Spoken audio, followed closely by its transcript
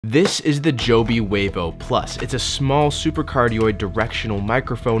This is the Joby Wavo Plus. It's a small supercardioid directional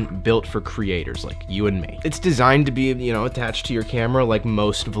microphone built for creators like you and me. It's designed to be, attached to your camera like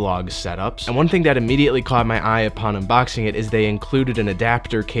most vlog setups. And one thing that immediately caught my eye upon unboxing it is they included an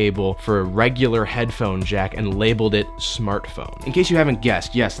adapter cable for a regular headphone jack and labeled it smartphone. In case you haven't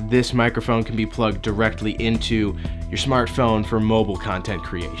guessed, yes, this microphone can be plugged directly into your smartphone for mobile content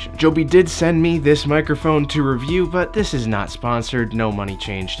creation. Joby did send me this microphone to review, but this is not sponsored, no money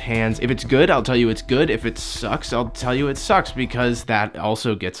changed hands. If it's good, I'll tell you it's good. If it sucks, I'll tell you it sucks, because that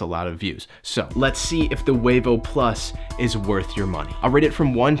also gets a lot of views. So let's see if the Wavo Plus is worth your money. I'll rate it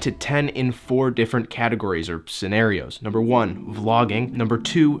from 1 to 10 in 4 different categories or scenarios. Number 1, vlogging. Number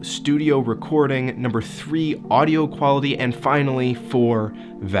 2, studio recording. Number 3, audio quality. And finally, 4,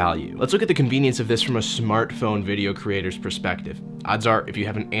 value. Let's look at the convenience of this from a smartphone video creator's perspective. Odds are, if you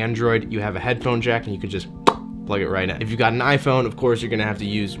have an Android, you have a headphone jack and you can just plug it right in. If you've got an iPhone, of course, you're gonna have to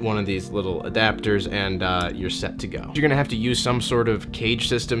use one of these little adapters and you're set to go. You're gonna have to use some sort of cage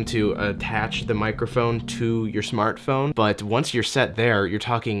system to attach the microphone to your smartphone, but once you're set there, you're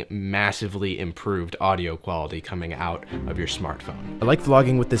talking massively improved audio quality coming out of your smartphone. I like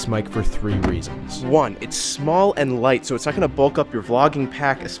vlogging with this mic for 3 reasons. 1, it's small and light, so it's not gonna bulk up your vlogging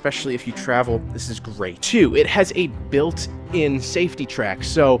pack, especially if you travel. This is great. 2, it has a built-in safety track,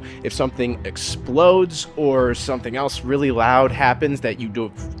 so if something explodes or something else really loud happens that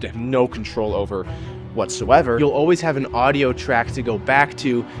you have no control over whatsoever, you'll always have an audio track to go back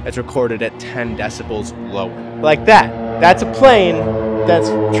to that's recorded at 10 decibels lower. Like that. That's a plane that's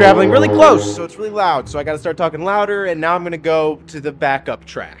traveling really close, so it's really loud, so I gotta start talking louder, and now I'm gonna go to the backup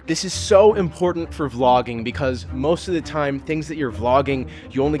track. This is so important for vlogging because most of the time, things that you're vlogging,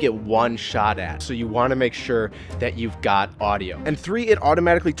 you only get one shot at, so you wanna make sure that you've got audio. And 3, it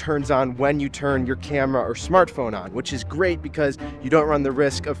automatically turns on when you turn your camera or smartphone on, which is great because you don't run the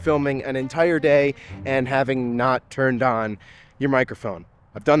risk of filming an entire day and having not turned on your microphone.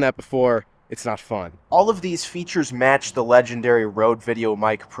 I've done that before. It's not fun. All of these features match the legendary Rode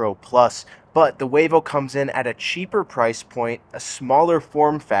VideoMic Pro Plus, but the Wavo comes in at a cheaper price point, a smaller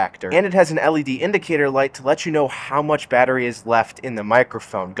form factor, and it has an LED indicator light to let you know how much battery is left in the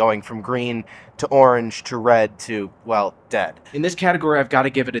microphone, going from green to orange to red to, well, dead. In this category, I've got to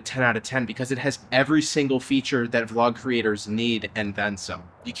give it a 10 out of 10 because it has every single feature that vlog creators need and then some.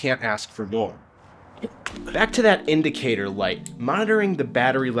 You can't ask for more. Back to that indicator light. Monitoring the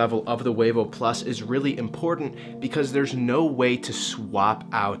battery level of the Wavo Plus is really important because there's no way to swap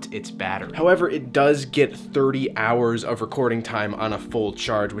out its battery. However, it does get 30 hours of recording time on a full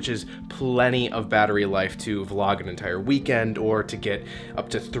charge, which is plenty of battery life to vlog an entire weekend or to get up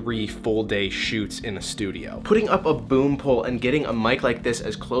to 3 full day shoots in a studio. Putting up a boom pole and getting a mic like this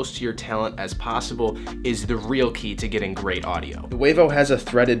as close to your talent as possible is the real key to getting great audio. The Wavo has a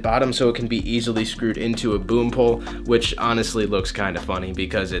threaded bottom so it can be easily screwed into a boom pole, which honestly looks kind of funny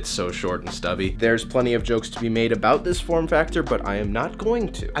because it's so short and stubby. There's plenty of jokes to be made about this form factor, but I am not going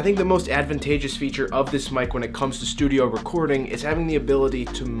to. I think the most advantageous feature of this mic when it comes to studio recording is having the ability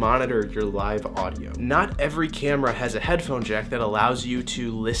to monitor your live audio. Not every camera has a headphone jack that allows you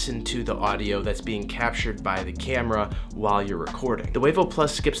to listen to the audio that's being captured by the camera while you're recording. The Wavo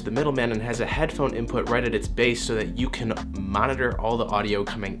Plus skips the middleman and has a headphone input right at its base so that you can monitor all the audio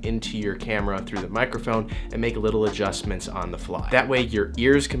coming into your camera through the microphone and make little adjustments on the fly. That way your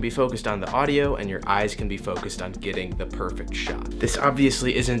ears can be focused on the audio and your eyes can be focused on getting the perfect shot. This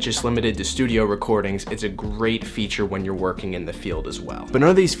obviously isn't just limited to studio recordings, it's a great feature when you're working in the field as well. But none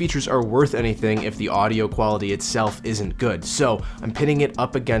of these features are worth anything if the audio quality itself isn't good, so I'm pitting it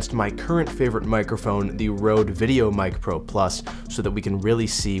up against my current favorite microphone, the Rode VideoMic Pro Plus, so that we can really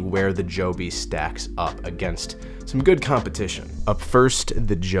see where the Joby stacks up against some good competition. Up first,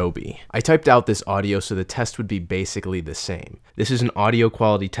 the Joby. I typed out this audio so the test would be basically the same. This is an audio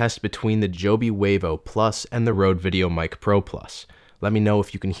quality test between the Joby Wavo Plus and the Rode VideoMic Pro Plus. Let me know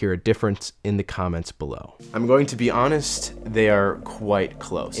if you can hear a difference in the comments below. I'm going to be honest, they are quite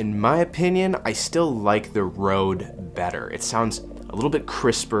close. In my opinion, I still like the Rode better. It sounds a little bit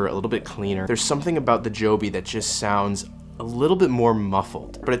crisper, a little bit cleaner. There's something about the Joby that just sounds a little bit more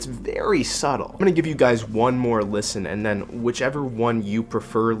muffled, but it's very subtle. I'm gonna give you guys one more listen, and then whichever one you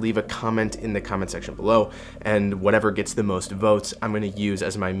prefer, leave a comment in the comment section below, and whatever gets the most votes, I'm gonna use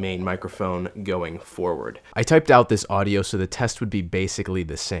as my main microphone going forward. I typed out this audio so the test would be basically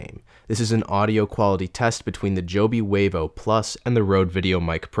the same. This is an audio quality test between the Joby Wavo Plus and the Rode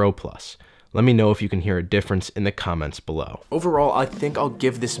VideoMic Pro Plus. Let me know if you can hear a difference in the comments below. Overall, I think I'll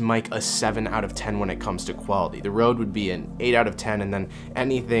give this mic a 7 out of 10 when it comes to quality. The Rode would be an 8 out of 10, and then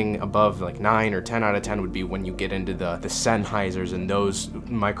anything above like 9 or 10 out of 10 would be when you get into the Sennheisers and those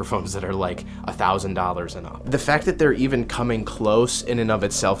microphones that are like $1,000 and up. The fact that they're even coming close in and of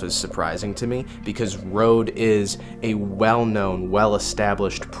itself is surprising to me, because Rode is a well-known,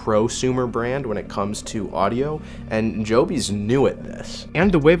 well-established prosumer brand when it comes to audio, and Joby's new at this.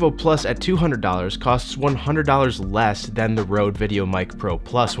 And the Wavo Plus at $200 costs $100 less than the Rode VideoMic Pro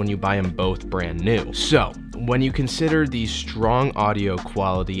Plus when you buy them both brand new. So, when you consider the strong audio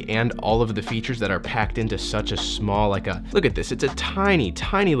quality and all of the features that are packed into such a small, look at this, it's a tiny,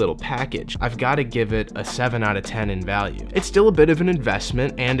 tiny little package, I've got to give it a 7 out of 10 in value. It's still a bit of an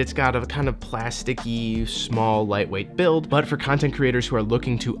investment, and it's got a kind of plasticky, small, lightweight build, but for content creators who are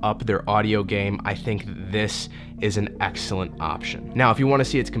looking to up their audio game, I think this is an excellent option. Now, if you want to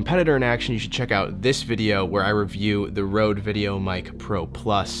see its competitor in action, you should check out this video where I review the Rode VideoMic Pro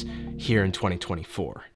Plus here in 2024.